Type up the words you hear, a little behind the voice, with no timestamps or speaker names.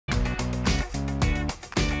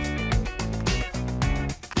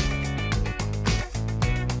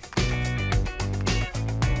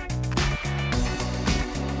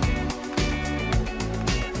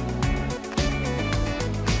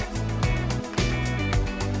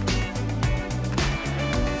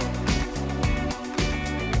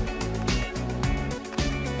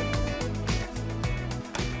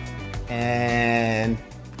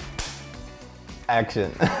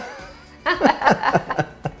action.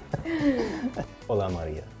 Hola,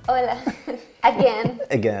 Maria. Hola. Again.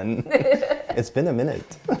 Again. It's been a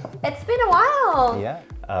minute. It's been a while. Yeah.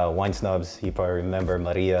 Wine Snobs, you probably remember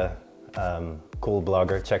Maria. Cool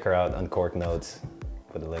blogger. Check her out on Cork Notes.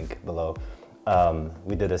 Put a link below.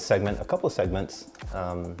 We did a couple of segments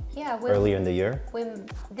earlier in the year. We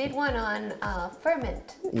did one on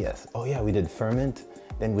ferment. Yes. Oh yeah, we did ferment.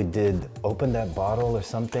 Then we did open that bottle or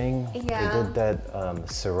something. Yeah. We did that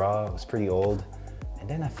Syrah. It was pretty old. And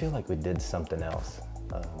then I feel like we did something else.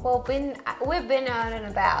 Well, we've been out and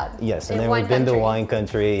about. Yes, and then we've been to wine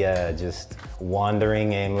country, just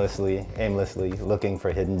wandering aimlessly, looking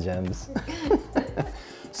for hidden gems.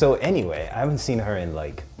 So anyway, I haven't seen her in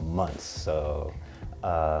like months. So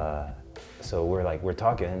we're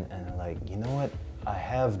talking, and I'm like, you know what? I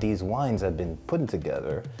have these wines I've been putting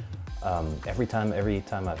together. Every time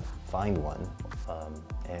I find one,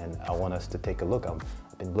 and I want us to take a look. I've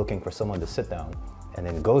been looking for someone to sit down and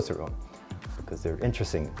then go through them, because they're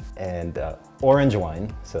interesting. And orange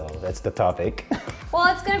wine, so that's the topic. Well,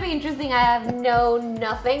 it's gonna be interesting. I have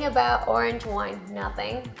nothing about orange wine,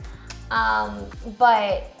 nothing.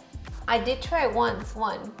 But I did try one.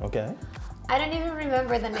 Okay. I don't even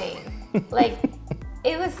remember the name. Like,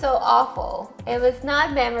 it was so awful. It was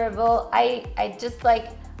not memorable. I just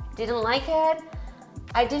didn't like it.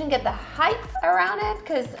 I didn't get the hype around it,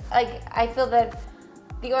 because I feel that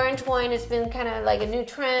the orange wine has been kind of like a new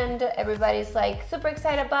trend. Everybody's like super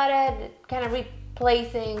excited about it, kind of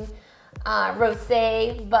replacing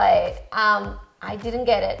rosé, but I didn't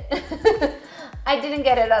get it. I didn't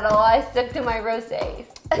get it at all. I stuck to my rosés.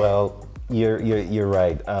 Well, you're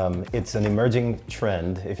right. It's an emerging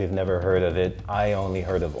trend. If you've never heard of it, I only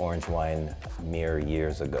heard of orange wine mere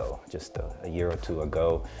years ago, just a year or two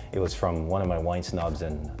ago. It was from one of my wine snobs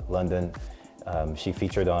in London. She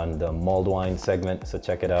featured on the mulled wine segment, so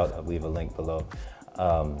check it out. I'll leave a link below.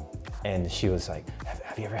 And she was like,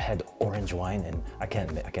 have you ever had orange wine? And I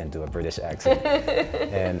can't do a British accent.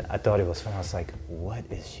 And I thought it was fun. I was like, what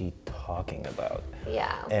is she talking about?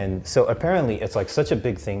 Yeah. And so apparently it's like such a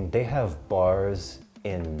big thing. They have bars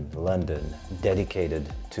in London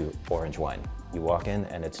dedicated to orange wine. You walk in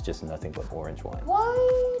and it's just nothing but orange wine.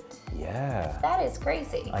 What? Yeah. That is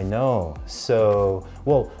crazy. I know. So,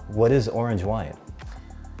 well, what is orange wine?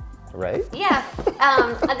 Right? Yes.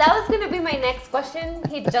 That was going to be my next question.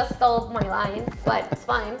 He just stole my line, but it's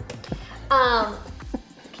fine.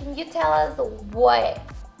 Can you tell us what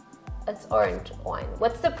is orange wine?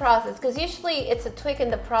 What's the process? Because usually it's a tweak in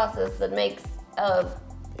the process that makes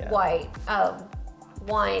wine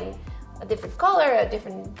a different color, a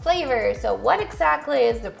different flavor. So what exactly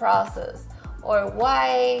is the process? Or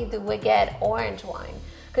why do we get orange wine?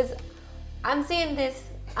 Because I'm seeing these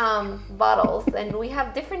bottles, and we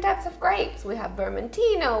have different types of grapes. We have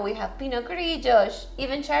Vermentino, we have Pinot Grigio,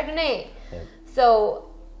 even Chardonnay. Yep.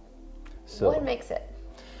 So what makes it?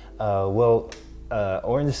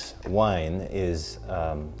 Orange wine is,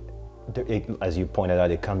 as you pointed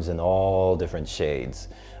out, it comes in all different shades.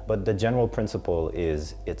 But the general principle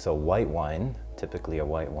is it's a white wine, typically a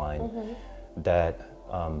white wine, that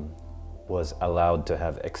was allowed to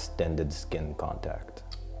have extended skin contact.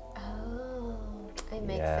 Oh, it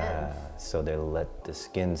makes sense. So they let the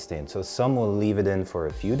skin stay in. So some will leave it in for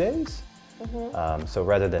a few days. So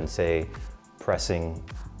rather than say crushing,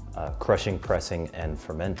 pressing, and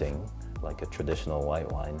fermenting, like a traditional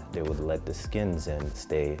white wine, they would let the skins in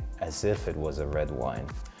stay as if it was a red wine,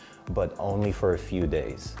 but only for a few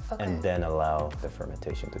days, and then allow the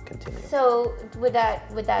fermentation to continue. So with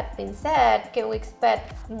that being said, can we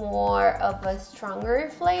expect more of a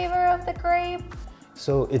stronger flavor of the grape?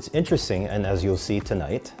 So it's interesting, and as you'll see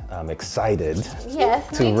tonight, I'm excited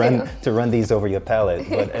to run these over your palate.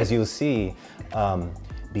 But as you'll see,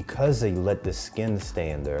 because they let the skin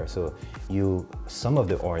stay in there, so some of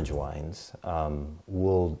the orange wines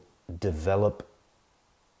will develop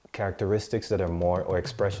characteristics that are more, or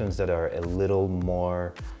expressions that are a little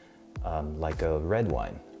more like a red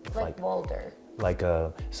wine. Like bolder.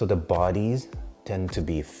 So the bodies tend to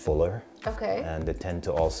be fuller. Okay. And they tend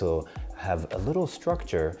to also have a little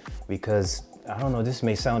structure, because, I don't know, this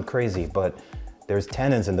may sound crazy, but there's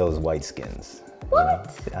tannins in those white skins.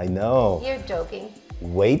 What? You know? I know. You're joking.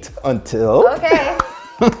 Wait until... Okay.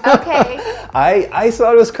 Okay. I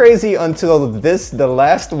thought it was crazy until the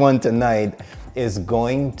last one tonight is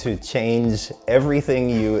going to change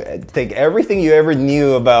everything take everything you ever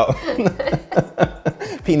knew about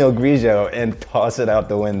Pinot Grigio and toss it out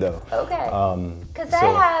the window. Okay. Because I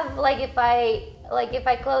have, if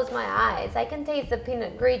I close my eyes, I can taste the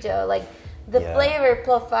Pinot Grigio. Like, the flavor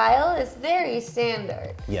profile is very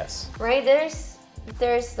standard. Yes. Right? There's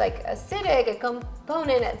there's like acidic, a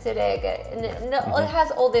component acidic, and it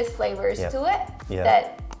has all these flavors to it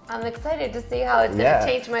that I'm excited to see how it's going to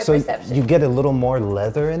change my perception. You get a little more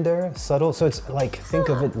leather in there, subtle. So it's like, think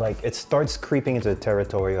of it like it starts creeping into the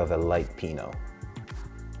territory of a light Pinot.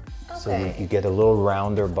 So you get a little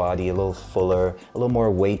rounder body, a little fuller, a little more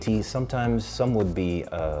weighty. Sometimes some would be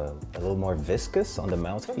a little more viscous on the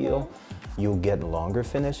mouthfeel. You'll get longer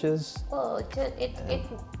finishes. Well,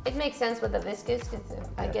 it makes sense with the viscous because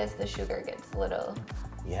I guess the sugar gets a little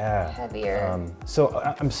heavier. So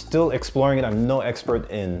I'm still exploring it. I'm no expert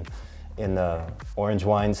in orange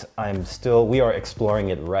wines. We are exploring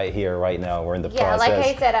it right here, right now. We're in the process. Yeah, like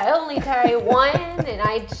I said, I only tried one and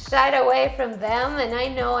I shied away from them, and I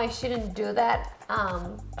know I shouldn't do that.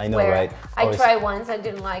 I know, right? I tried once, I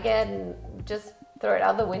didn't like it, and just throw it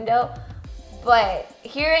out the window. But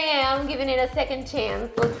here I am, giving it a second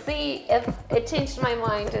chance. Let's see if it changed my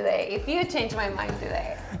mind today. If you changed my mind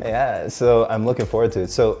today. Yeah, so I'm looking forward to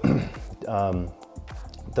it. So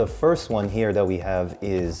the first one here that we have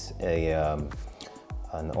is an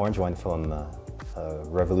orange wine from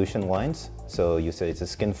Revolution Wines. So you say it's a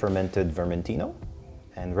skin fermented Vermentino.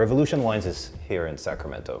 And Revolution Wines is here in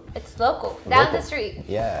Sacramento. It's local, down the street.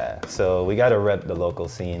 Yeah, so we got to rep the local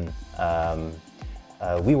scene.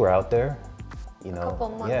 We were out there, a couple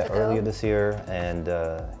months ago. Earlier this year, and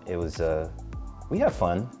it was we had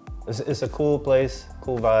fun. It's a cool place,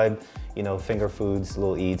 cool vibe. Finger foods,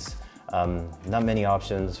 little eats. Not many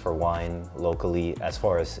options for wine locally, as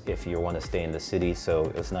far as if you want to stay in the city.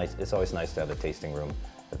 So it's nice. It's always nice to have a tasting room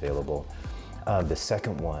available. The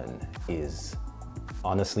second one is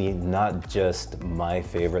honestly not just my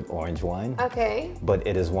favorite orange wine. Okay. But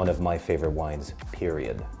it is one of my favorite wines.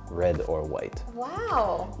 Period. Red or white.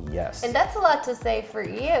 Wow. Yes. And that's a lot to say for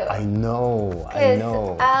you. I know.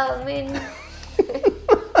 I mean.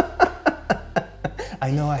 I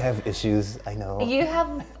know I have issues. I know. You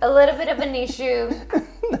have a little bit of an issue.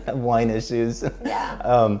 Wine issues.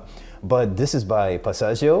 Yeah. But this is by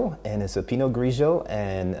Passaggio, and it's a Pinot Grigio,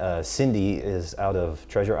 and Cindy is out of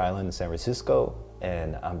Treasure Island, San Francisco,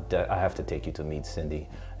 and I have to take you to meet Cindy.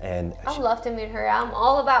 And I'd love to meet her. I'm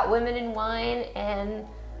all about women in wine, and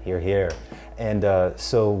here. And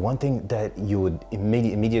so one thing that you would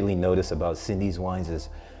immediately notice about Cindy's wines is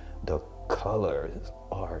the colors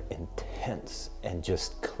are intense and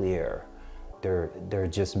just clear. They're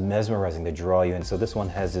just mesmerizing. They draw you in. So this one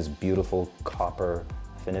has this beautiful copper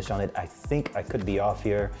finish on it. I think I could be off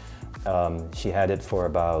here. She had it for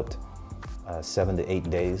about 7 to 8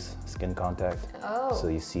 days skin contact. Oh. So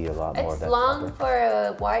you see a lot more of that. It's long copper. for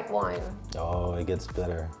a white wine. Oh, it gets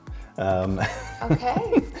better.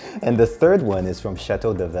 Okay. And the third one is from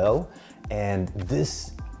Chateau de Velle, and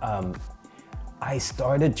this I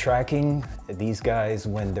started tracking these guys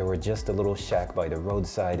when they were just a little shack by the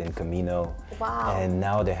roadside in Camino. Wow. And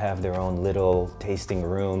now they have their own little tasting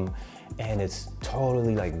room, and it's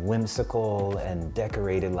totally like whimsical and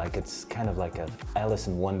decorated like it's kind of like a Alice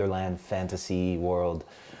in Wonderland fantasy world.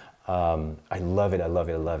 I love it.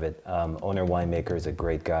 Owner winemaker is a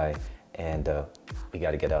great guy, and we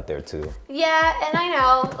got to get out there too. Yeah, and I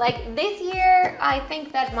know, like this year, I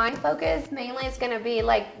think that my focus mainly is gonna be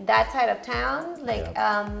like that side of town, like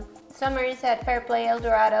Somerset, Fairplay, El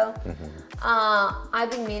Dorado. I've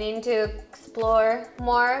been meaning to explore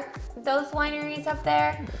more those wineries up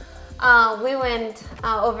there. We went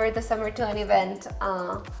over the summer to an event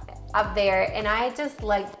up there, and I just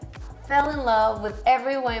like fell in love with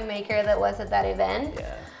every winemaker that was at that event.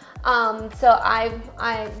 Yeah. So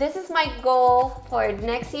this is my goal for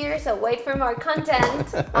next year. So wait for more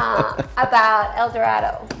content about El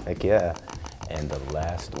Dorado. Heck yeah. And the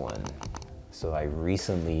last one. So I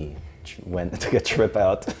recently took a trip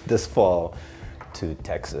out this fall to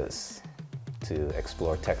Texas to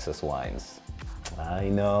explore Texas wines. I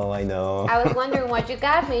know. I was wondering what you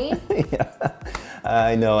got me. Yeah,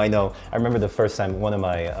 I know. I remember the first time one of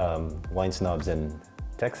my wine snobs in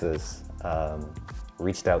Texas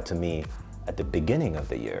reached out to me at the beginning of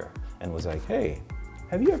the year and was like, hey,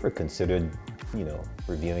 have you ever considered,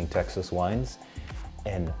 reviewing Texas wines?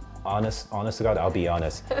 And honest to God, I'll be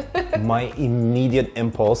honest, my immediate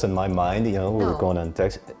impulse in my mind, we were going on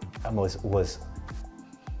Texas, was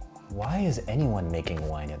why is anyone making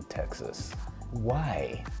wine in Texas?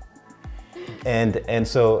 Why? And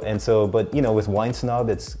so, but with Wine Snob,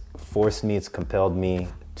 it's compelled me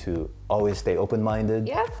to always stay open-minded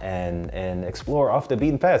and explore off the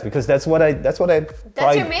beaten path, because that's your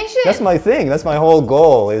mission. That's my thing. That's my whole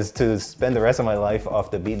goal, is to spend the rest of my life off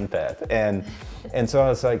the beaten path. And so I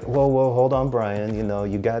was like, whoa, hold on, Brian.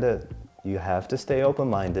 You gotta You have to stay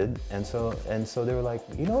open-minded. And so they were like,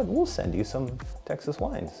 you know what, we'll send you some Texas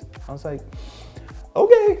wines. I was like,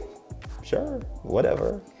 okay, sure,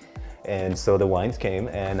 whatever. And so the wines came,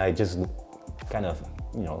 and I just kind of,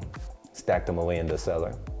 stacked them away in the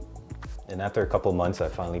cellar. And after a couple months, I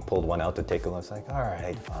finally pulled one out to take a look. I was like, all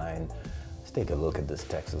right, fine, let's take a look at this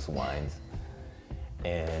Texas wines.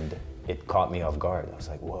 And it caught me off guard. I was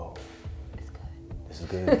like, whoa, this is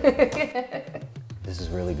good. This is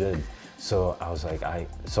really good. So I was like, I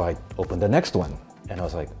opened the next one, and I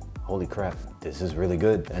was like, holy crap, this is really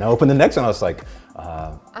good. And I opened the next one, I was like,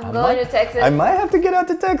 I'm going to Texas. I might have to get out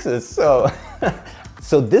to Texas. So,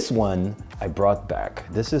 so this one I brought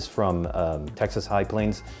back. This is from Texas High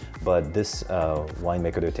Plains, but this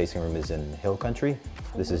winemaker, their tasting room is in Hill Country.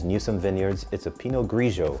 This is Newsom Vineyards. It's a Pinot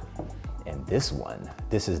Grigio. And this one,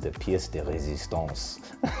 this is the pièce de résistance.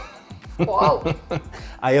 Whoa.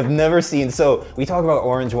 I have never seen, so we talk about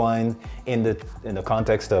orange wine in the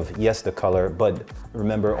context of, yes, the color, but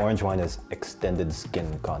remember, orange wine is extended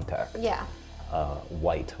skin contact. Yeah.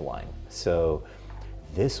 White wine. So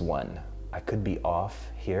this one, I could be off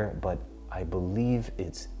here, but I believe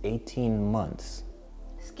it's 18 months.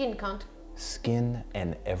 Skin contact. Skin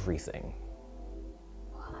and everything.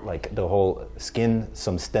 Like the whole skin,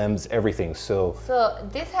 some stems, everything. So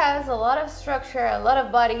this has a lot of structure, a lot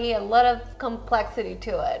of body, a lot of complexity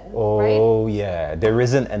to it. Oh, right? Yeah, there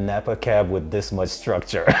isn't a Napa cab with this much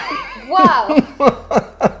structure. Wow.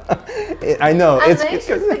 I know. I'm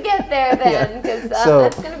anxious to get there then, because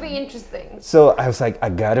that's going to be interesting. So I was like, I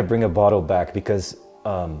gotta bring a bottle back, because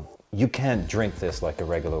you can't drink this like a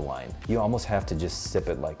regular wine. You almost have to just sip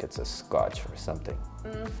it like it's a scotch or something.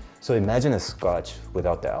 So imagine a scotch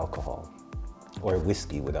without the alcohol, or a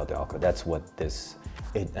whiskey without the alcohol. That's what this,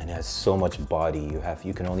 and it has so much body.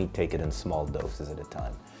 You can only take it in small doses at a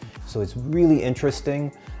time. So it's really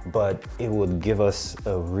interesting, but it would give us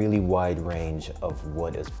a really wide range of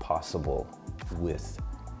what is possible with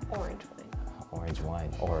orange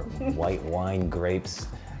wine or white wine, grapes.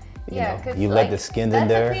 You let the skin in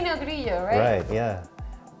there. That's a Pinot Grigio, right? Right, yeah.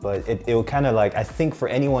 But it will kind of like, I think for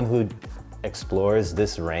anyone who explores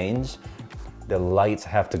this range, the lights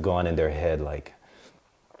have to go on in their head like,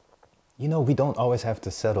 we don't always have to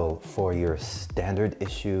settle for your standard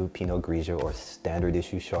issue Pinot Grigio or standard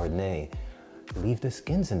issue Chardonnay. Leave the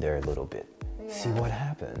skins in there a little bit. Yeah. See what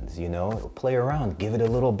happens, play around, give it a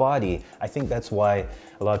little body. I think that's why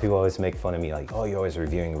a lot of people always make fun of me like, oh, you're always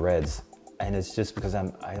reviewing reds. And it's just because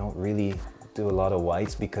I don't really do a lot of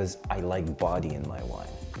whites, because I like body in my wine.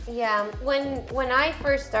 Yeah, when I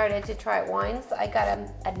first started to try wines, I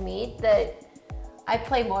gotta admit that I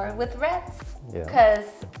play more with reds, because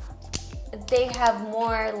they have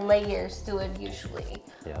more layers to it usually,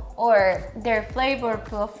 or their flavor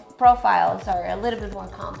profiles are a little bit more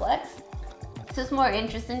complex, so it's more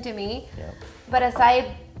interesting to me. But as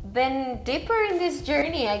I've been deeper in this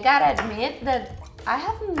journey, I gotta admit that I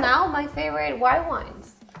have now my favorite white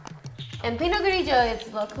wines, and Pinot Grigio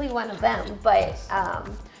is luckily one of them. But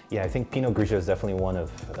yeah, I think Pinot Grigio is definitely one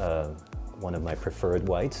of my preferred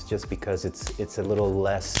whites, just because it's a little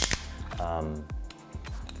less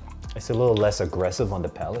aggressive on the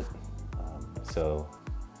palate. So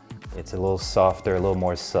it's a little softer, a little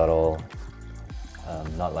more subtle,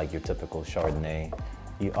 not like your typical Chardonnay.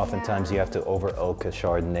 Oftentimes you have to over oak a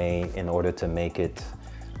Chardonnay in order to make it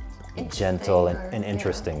gentle and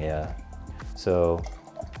interesting, So,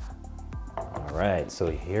 all right, so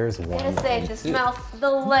here's one. I'm gonna say, this smells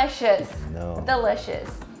delicious. No. Delicious.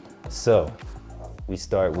 So, we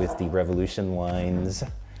start with the Revolution Wines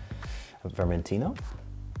Vermentino.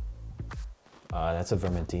 That's a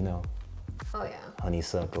Vermentino. Oh yeah.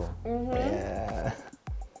 Honeysuckle. Yeah.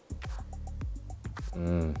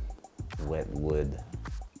 Wet wood.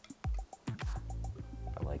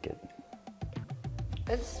 I like it.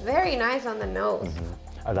 It's very nice on the nose.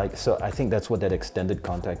 I think that's what that extended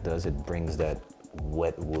contact does. It brings that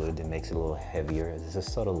wet wood. It makes it a little heavier. It's a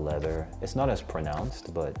subtle leather. It's not as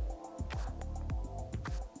pronounced, but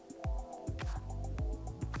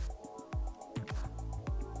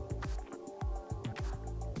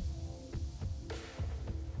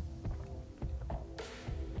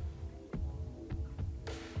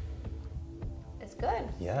it's good.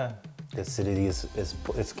 Yeah, the acidity is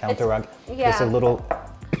counteract. Yeah. It's a little.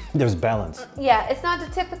 There's balance. Yeah, it's not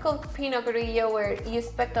the typical Pinot Grigio where you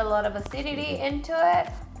expect a lot of acidity into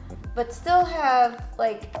it, but still have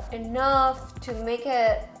like enough to make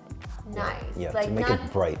it nice. Yeah, like to make it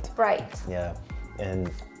bright. Bright. Yeah,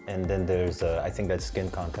 and then there's I think that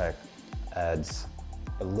skin contact adds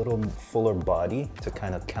a little fuller body to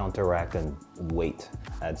kind of counteract and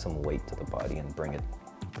add some weight to the body and bring it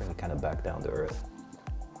Bring it kind of back down to earth.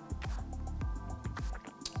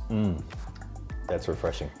 That's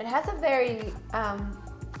refreshing. It has a very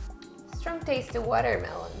strong taste of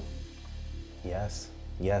watermelon. Yes,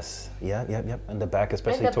 yes, yeah. And the back,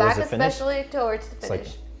 especially And the towards back, the finish. especially towards the It's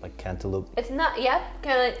finish. like cantaloupe. It's not, yep,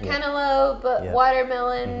 kind of cantaloupe, but Yeah.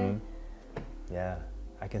 watermelon. Yeah,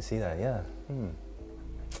 I can see that. Yeah.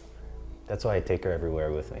 That's why I take her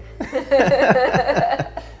everywhere with me.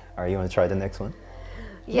 All right, you want to try the next one?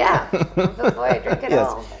 Yeah, before I drink it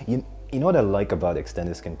all. You know what I like about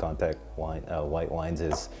extended skin contact wine, white wines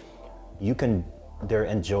is they're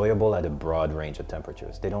enjoyable at a broad range of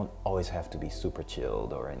temperatures. They don't always have to be super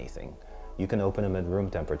chilled or anything. You can open them at room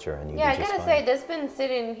temperature and you Yeah, I just gotta fine. say, this been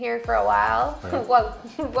sitting here for a while while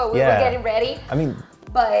we were getting ready. I mean,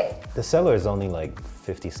 But the cellar is only like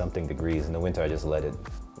 50 something degrees. In the winter, I just let it,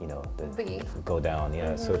 go down.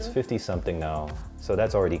 Yeah, so it's 50 something now. So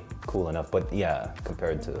that's already cool enough. But yeah,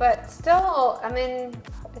 compared to. But still, I mean,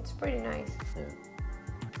 it's pretty nice. Yeah.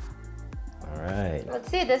 All right. Let's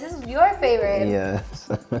see, this is your favorite. Yes.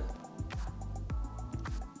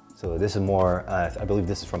 So this is more, I believe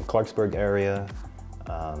this is from Clarksburg area.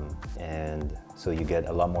 And so you get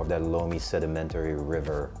a lot more of that loamy sedimentary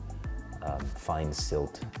river, fine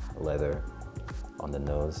silt leather on the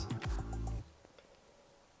nose.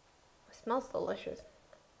 It smells delicious.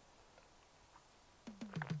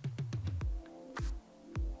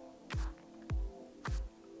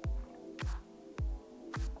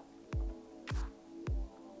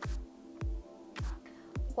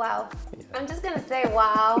 Wow. Yeah. I'm just gonna say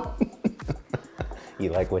wow. You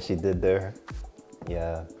like what she did there?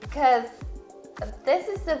 Yeah. Because this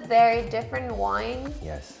is a very different wine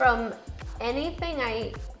Yes. from anything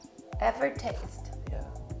I ever taste. Yeah.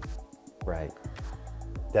 Right.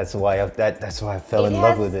 That's why I fell in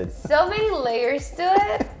love with it. So many layers to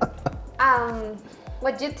it.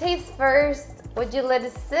 What you taste first, what you let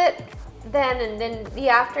it sit, and then the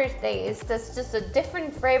aftertaste. That's just a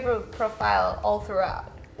different flavor profile all throughout.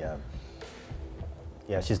 Yeah.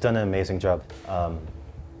 Yeah, she's done an amazing job.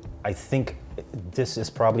 I think this is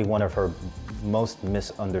probably one of her most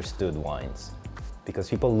misunderstood wines because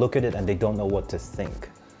people look at it and they don't know what to think.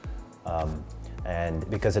 And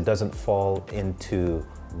because it doesn't fall into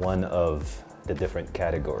one of the different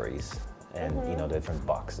categories and the different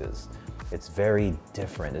boxes. It's very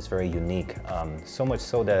different, it's very unique. So much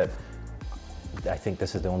so that I think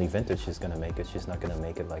this is the only vintage she's gonna make it. She's not gonna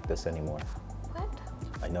make it like this anymore. What?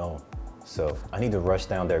 I know. So I need to rush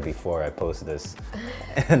down there before I post this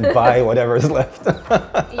and buy whatever's left.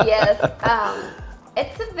 Yes.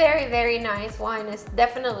 It's a very, very nice wine. It's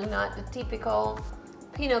definitely not the typical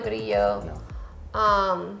Pinot Grillo.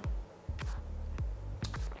 No.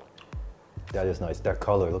 That is nice. That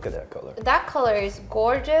color, look at that color. That color is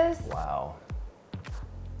gorgeous. Wow.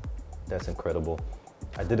 That's incredible.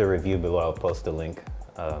 I did a review below. I'll post the link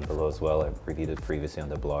below as well. I reviewed it previously on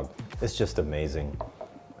the blog. It's just amazing.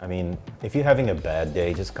 I mean, if you're having a bad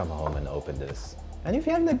day, just come home and open this. And if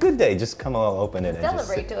you're having a good day, just come home, open it, and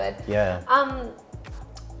Celebrate just to it. Yeah.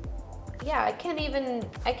 Yeah, I can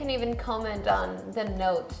even comment on the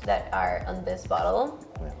notes that are on this bottle,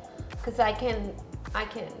 because I can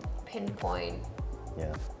pinpoint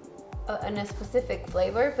Yeah. a specific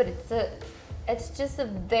flavor, but it's just a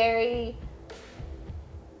very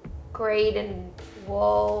great and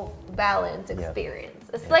well balanced experience.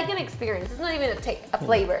 It's like an experience. It's not even a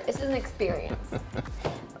flavor. It's an experience.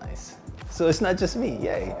 Nice. So it's not just me.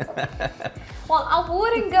 Yay. Well, I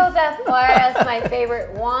wouldn't go that far as my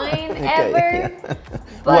favorite wine ever. Yeah.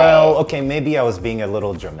 But Well, okay, maybe I was being a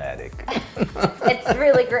little dramatic. it's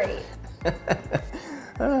really great.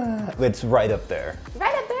 It's right up there.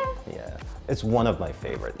 Right up there. Yeah, it's one of my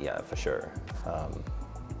favorite. Yeah, for sure.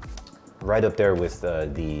 Right up there with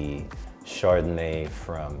the Chardonnay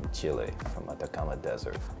from Chile, from Atacama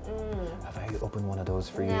Desert. Have I opened one of those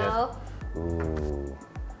for you yet? No. Ooh,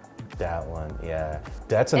 that one. Yeah,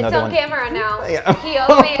 that's It's another on one. camera now. Yeah. He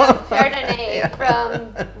owed me a Chardonnay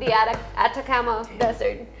from the Atacama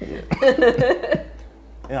Desert.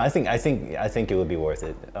 Yeah, I think it would be worth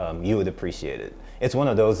it. You would appreciate it. It's one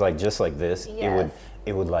of those like just like this. Yes.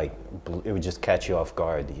 It would just catch you off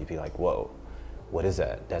guard. You'd be like, whoa, what is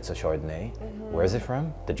that? That's a Chardonnay. Where is it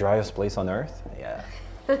from? The driest place on earth? Yeah.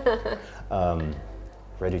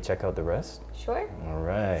 Ready to check out the rest? Sure. All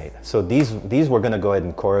right. So these we're gonna go ahead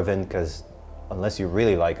and Coravin because unless you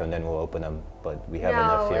really like them, then we'll open them. But we have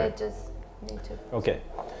enough No, here. I just need to. Okay,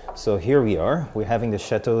 so here we are. We're having the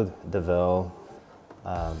Chateau de Vel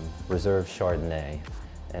Reserve Chardonnay,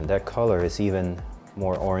 and that color is even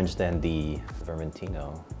more orange than the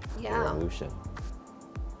Vermentino Yeah. Revolution.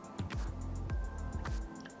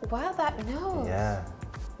 Wow, that nose. Yeah,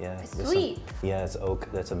 yeah. It's There's sweet. Yeah, it's oak.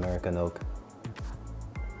 That's American oak.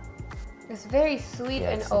 It's very sweet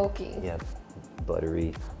and oaky. Yeah,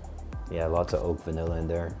 buttery. Yeah, lots of oak vanilla in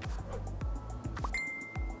there.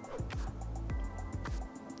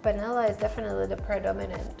 Vanilla is definitely the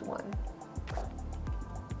predominant one.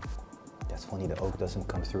 That's funny, the oak doesn't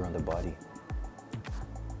come through on the body.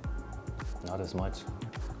 Not as much.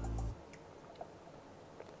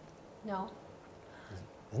 No.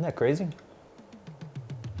 Isn't that crazy?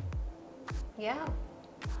 Yeah.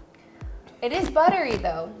 It is buttery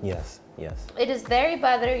though. Yes, yes. It is very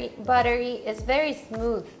buttery. It's very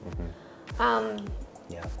smooth.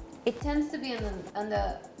 Yeah. It tends to be on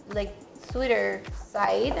the like sweeter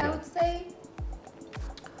side, I would say.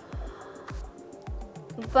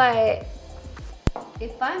 But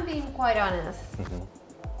if I'm being quite honest,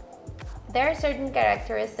 there are certain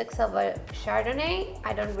characteristics of a Chardonnay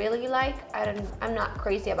I don't really like. I'm not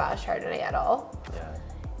crazy about Chardonnay at all. Yeah.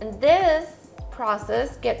 And this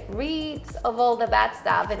process get rid of all the bad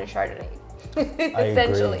stuff in a Chardonnay.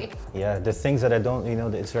 Essentially. Agree. Yeah, the things that I don't,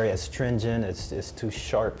 it's very astringent, it's too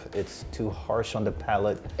sharp, it's too harsh on the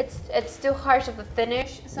palate. It's too harsh of a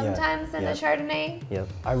finish sometimes in the Chardonnay. Yeah,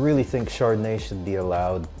 I really think Chardonnay should be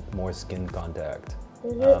allowed more skin contact.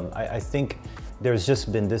 I think there's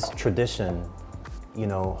just been this tradition,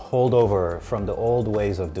 holdover from the old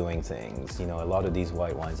ways of doing things, a lot of these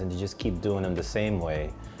white wines, and you just keep doing them the same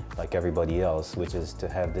way like everybody else, which is to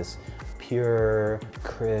have this pure,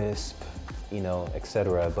 crisp,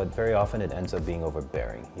 etc. But very often it ends up being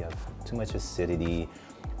overbearing. You have too much acidity,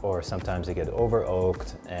 or sometimes they get over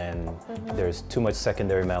oaked, and there's too much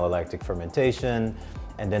secondary malolactic fermentation,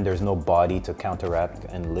 and then there's no body to counteract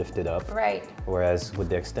and lift it up. Right. Whereas with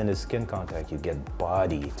the extended skin contact, you get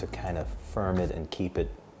body to kind of firm it and keep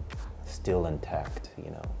it still intact,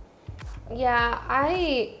 Yeah,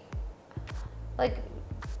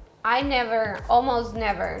 almost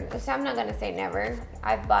never, so I'm not gonna say never.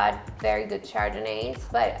 I've bought very good Chardonnays,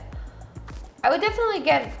 but I would definitely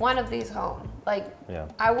get one of these home.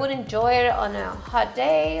 I would enjoy it on a hot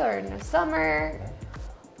day or in the summer.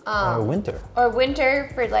 Or winter. Or winter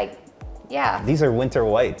for These are winter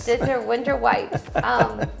whites. These are winter whites.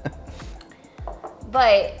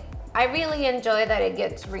 But I really enjoy that it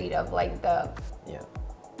gets rid of the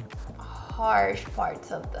harsh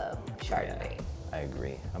parts of the Chardonnay. Yeah, I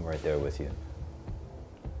agree. I'm right there with you.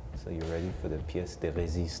 So you ready for the pièce de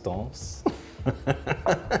résistance?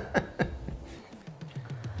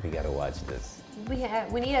 We gotta watch this. We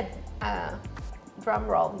need a drum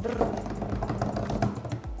roll.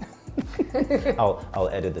 I'll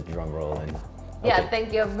edit the drum roll in. Okay. Yeah,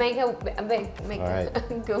 thank you. Make All right. a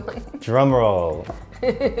good one. Drum roll.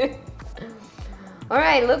 All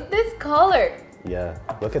right, look this color. Yeah,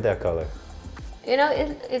 look at that color.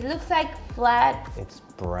 It looks like flat. It's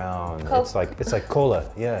brown. It's like cola.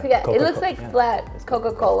 Yeah. Yeah, it looks like flat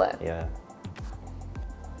Coca-Cola. Yeah.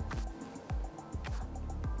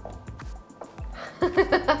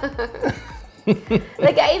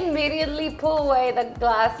 I immediately pull away the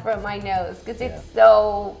glass from my nose because it's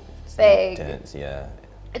so big. Intense, yeah.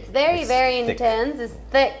 It's very thick. Intense. It's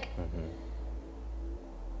thick.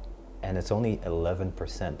 And it's only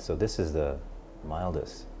 11%, so this is the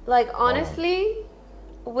mildest. Honestly,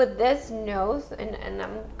 with this nose, and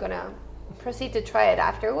I'm gonna proceed to try it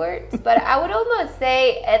afterwards, but I would almost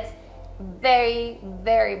say it's very,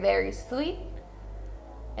 very, very sweet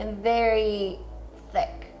and very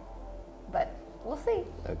thick. But we'll see.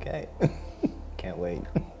 Okay. Can't wait.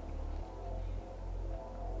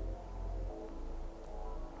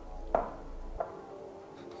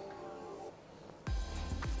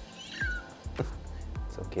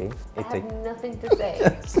 It's okay. I have nothing to say.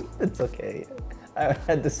 It's okay. I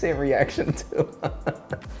had the same reaction too.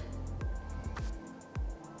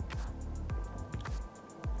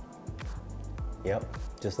 Yep,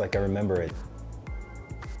 just like I remember it.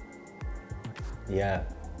 Yeah,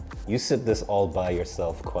 you sip this all by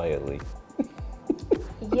yourself quietly.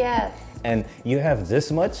 Yes. And you have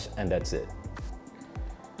this much, and that's it.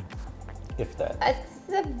 If that. It's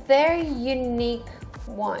a very unique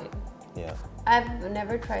wine. Yeah. I've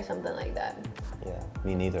never tried something like that. Yeah,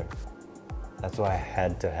 me neither. That's why I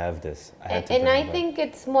had to have this. I think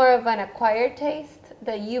it's more of an acquired taste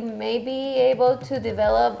that you may be able to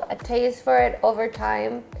develop a taste for it over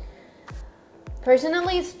time.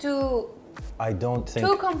 Personally, it's too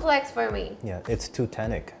complex for me. Yeah, it's too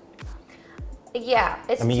tannic. Yeah,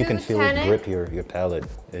 it's too tannic. You can feel it grip your palate.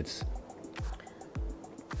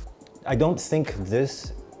 I don't think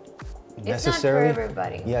this necessarily. It's not for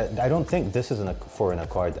everybody. Yeah, I don't think this is for an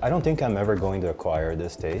acquired. I don't think I'm ever going to acquire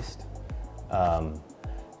this taste.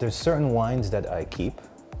 there's certain wines that I keep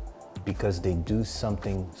because they do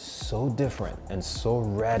something so different and so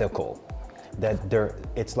radical that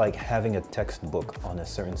it's like having a textbook on a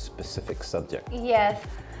certain specific subject. Yes.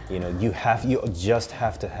 You know, you just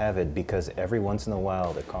have to have it because every once in a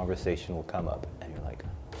while the conversation will come up and you're like,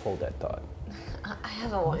 hold that thought. I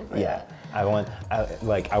have a wine for Yeah,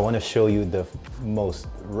 that. I want to show you the most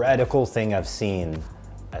radical thing I've seen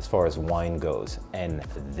as far as wine goes, and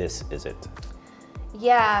this is it.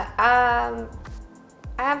 Yeah, I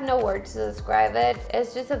have no words to describe it.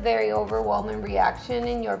 It's just a very overwhelming reaction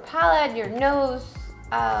in your palate, your nose.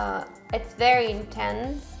 It's very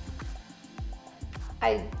intense.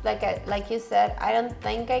 Like you said, I don't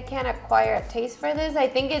think I can acquire a taste for this. I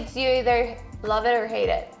think it's you either love it or hate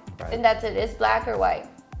it, Right. and that's it. It's black or white.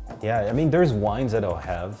 Yeah, I mean, there's wines that I'll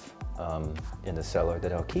have in the cellar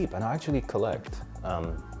that I'll keep, and I actually collect.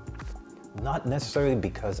 Not necessarily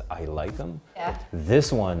because I like them. Yeah.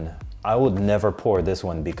 This one, I would never pour this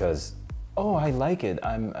one because, oh, I like it.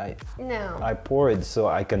 No. I pour it so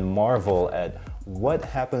I can marvel at what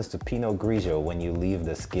happens to Pinot Grigio when you leave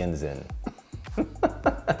the skins in.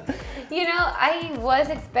 You know, I was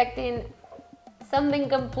expecting something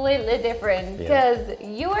completely different Yeah. because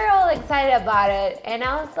you were all excited about it, and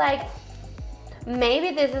I was like,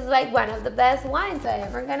 maybe this is like one of the best wines I'm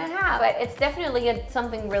ever gonna have. But it's definitely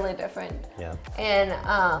something really different. Yeah. And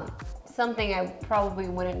something I probably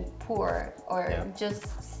wouldn't pour or Yeah. just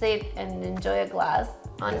sit and enjoy a glass.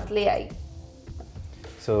 Honestly,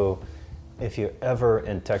 So if you're ever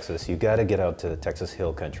in Texas, you got to get out to Texas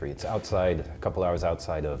Hill Country. It's outside, a couple hours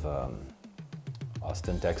outside of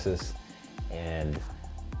Austin, Texas. And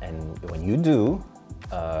when you do,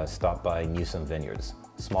 stop by Newsom Vineyards.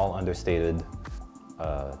 Small, understated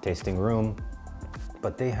tasting room,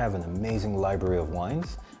 but they have an amazing library of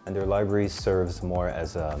wines, and their library serves more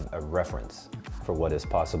as a reference for what is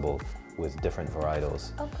possible with different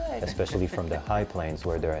varietals. Oh, good. Especially from the high plains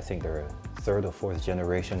where I think they're third or fourth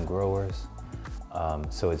generation growers.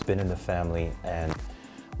 So it's been in the family. And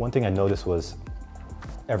one thing I noticed was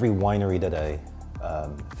every winery that I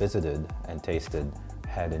visited and tasted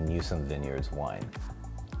had a Newsom Vineyards wine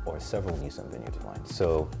or several Newsom Vineyards wines.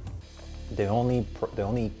 So they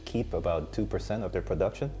only keep about 2% of their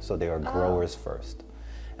production. So they are growers first.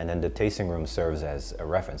 And then the tasting room serves as a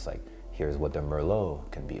reference, like here's what the Merlot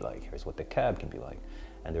can be like, here's what the Cab can be like.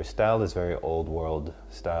 And their style is very old world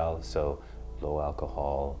style, so low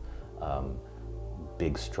alcohol,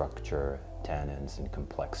 big structure, tannins and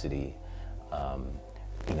complexity,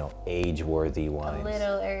 you know, age-worthy wines. a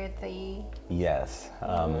little earthy. Yes,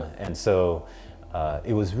 and so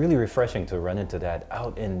it was really refreshing to run into that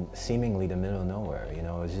out in seemingly the middle of nowhere. You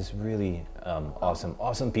know, it was just really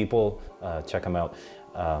awesome people. Check them out.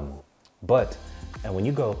 And when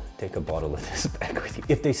you go, take a bottle of this back with you,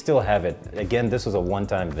 if they still have it. Again, this was a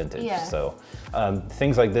one-time vintage, Yeah. so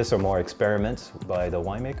things like this are more experiments by the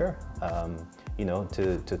winemaker, you know,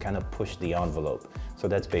 to kind of push the envelope. So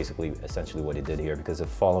that's basically essentially what he did here, because the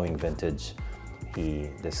following vintage,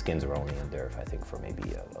 the skins were only in there, I think, for maybe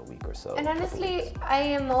a week or so. And honestly, I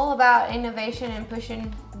am all about innovation and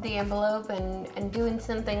pushing the envelope and doing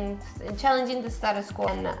something and challenging the status quo.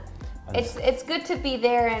 And it's good to be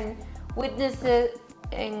there and witness it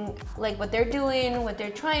and like what they're doing, what they're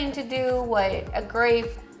trying to do, what a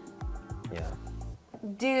grape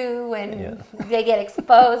do when they get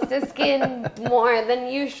exposed to skin more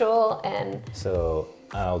than usual. And so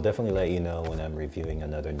I'll definitely let you know when I'm reviewing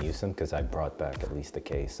another Newsom, because I brought back at least a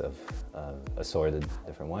case of assorted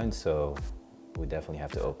different wines. So we definitely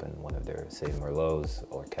have to open one of their, say, Merlots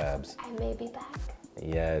or Cabs. I may be back.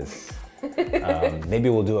 Yes. Maybe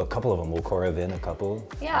we'll do a couple of them. We'll Cora in a couple.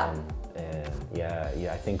 Yeah. And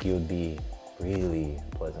I think you'd be really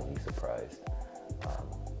pleasantly surprised.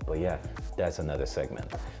 But yeah, that's another segment.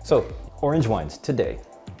 So orange wines today.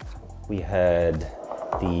 We had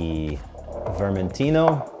the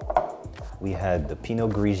Vermentino, we had the Pinot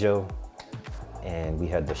Grigio, and we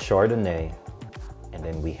had the Chardonnay, and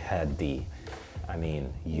then we had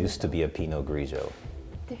used to be a Pinot Grigio.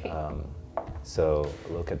 So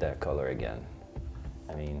look at that color again.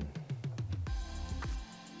 I mean,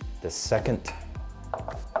 the second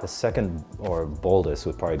or boldest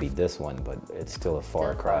would probably be this one, but it's still a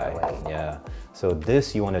far cry. Yeah. So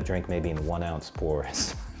this you want to drink maybe in 1 ounce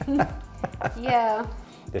pours. Yeah.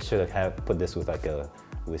 They should have put this with like a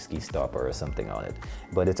whiskey stopper or something on it.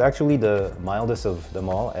 But it's actually the mildest of them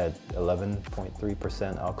all at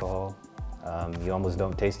 11.3% alcohol. You almost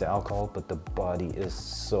don't taste the alcohol, but the body is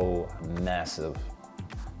so massive.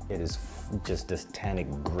 It is just this tannic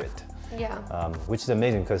grit. Yeah. Which is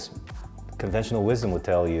amazing, because conventional wisdom would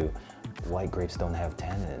tell you white grapes don't have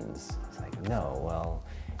tannins. It's like, no, well,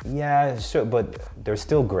 yeah, sure, but they're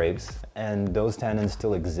still grapes, and those tannins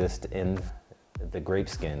still exist in the grape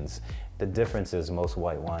skins. The difference is most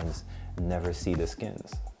white wines never see the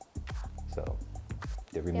skins. So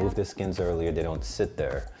they remove the skins earlier, they don't sit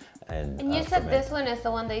there. And you said ferment. this one is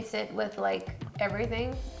the one they sit with like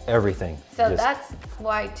everything? Everything. So just that's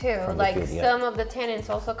why too. Like field, yeah. some of the tannins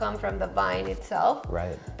also come from the vine itself.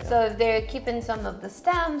 Right. Yeah. So if they're keeping some of the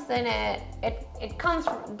stems in it, it comes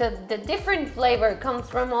from the different flavor comes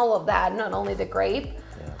from all of that, not only the grape,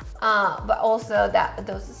 but also that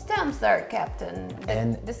those stems that are kept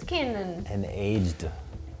in the skin and aged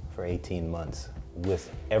for 18 months with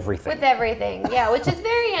everything. With everything, yeah, which is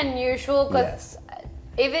very unusual because Yes.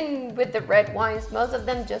 even with the red wines, most of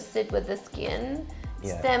them just sit with the skin.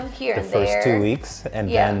 Stem here and there. The first 2 weeks, and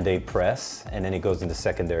then they press, and then it goes into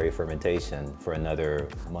secondary fermentation for another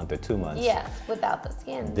month or 2 months. Yes, without the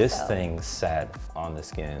skin. This thing sat on the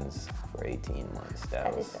skins for 18 months.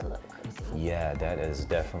 That is a little crazy. Yeah, that is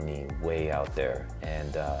definitely way out there,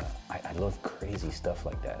 and I love crazy stuff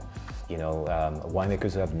like that. You know,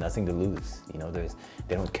 winemakers who have nothing to lose. You know, they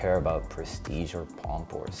don't care about prestige or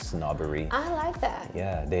pomp or snobbery. I like that.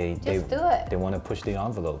 Yeah, they Just do it. They want to push the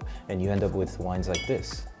envelope, and you end up with wines like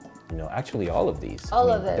this. You know, actually all of these. All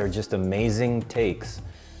of this. They're just amazing takes.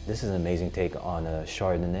 This is an amazing take on a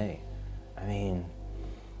Chardonnay. I mean,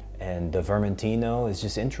 and the Vermentino is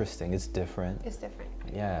just interesting. It's different. It's different.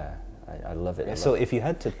 Yeah, I love it. So if you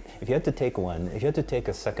had to take one, if you had to take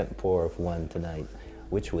a second pour of one tonight,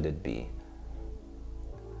 which would it be?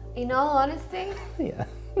 In all honesty, Yeah.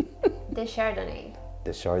 the Chardonnay.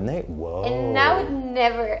 The Chardonnay? Whoa. And I would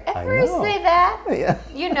never ever know. say that. Yeah.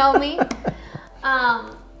 You know me.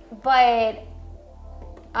 But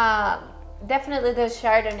definitely the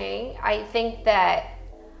Chardonnay. I think that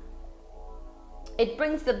it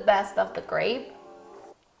brings the best of the grape,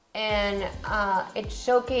 and it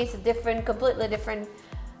showcases a completely different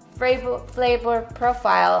flavor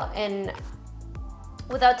profile, and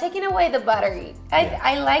without taking away the buttery.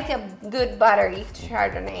 I like a good buttery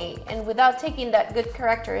Chardonnay, and without taking that good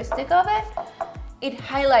characteristic of it, it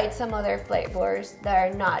highlights some other flavors that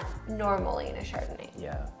are not normally in a Chardonnay.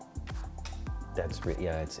 Yeah.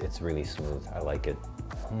 It's really smooth. I like it.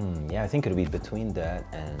 Yeah, I think it'll be between that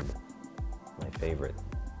and my favorite.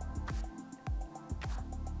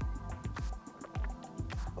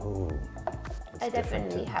 Oh, I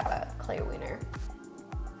definitely have a clear winner.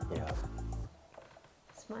 Yeah.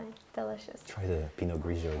 It's mine. Delicious. Try the Pinot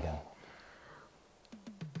Grigio again.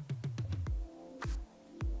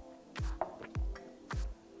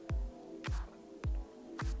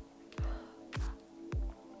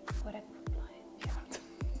 What a good wine.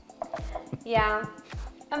 Yeah.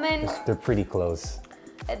 I mean, They're pretty close.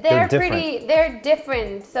 they're different. they're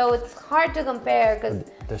different, so it's hard to compare because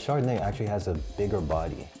The Chardonnay actually has a bigger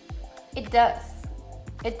body. it does.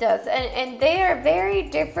 It does. And they are very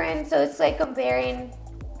different, so it's like comparing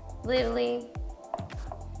literally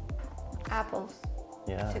apples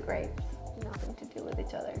to grapes. Nothing to do with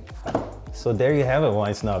each other. So there you have it,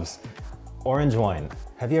 wine snobs. Orange wine.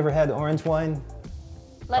 Have you ever had orange wine?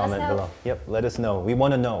 Let us Comment know. below. Yep, let us know. We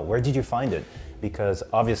want to know, where did you find it? Because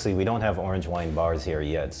obviously we don't have orange wine bars here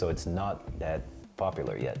yet, so it's not that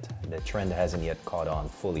popular yet. The trend hasn't yet caught on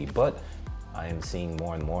fully, but I am seeing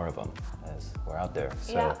more and more of them as we're out there.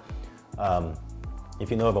 So if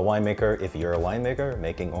you know of a winemaker, if you're a winemaker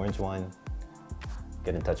making orange wine,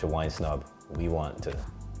 get in touch with Wine Snob. We want to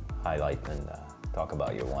highlight and talk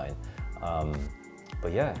about your wine.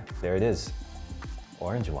 But yeah, there it is,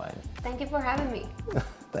 orange wine. Thank you for having me.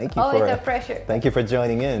 Thank you. Always a pleasure. Thank you for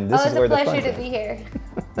joining in. This is Always where a the fun pleasure to is. be here.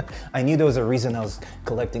 I knew there was a reason I was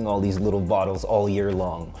collecting all these little bottles all year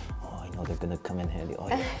long. Oh, I know they're gonna come in handy. Oh,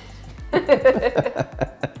 yeah.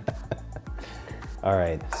 All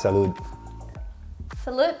right, salud.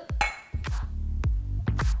 Salute.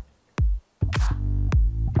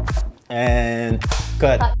 And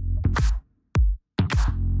cut.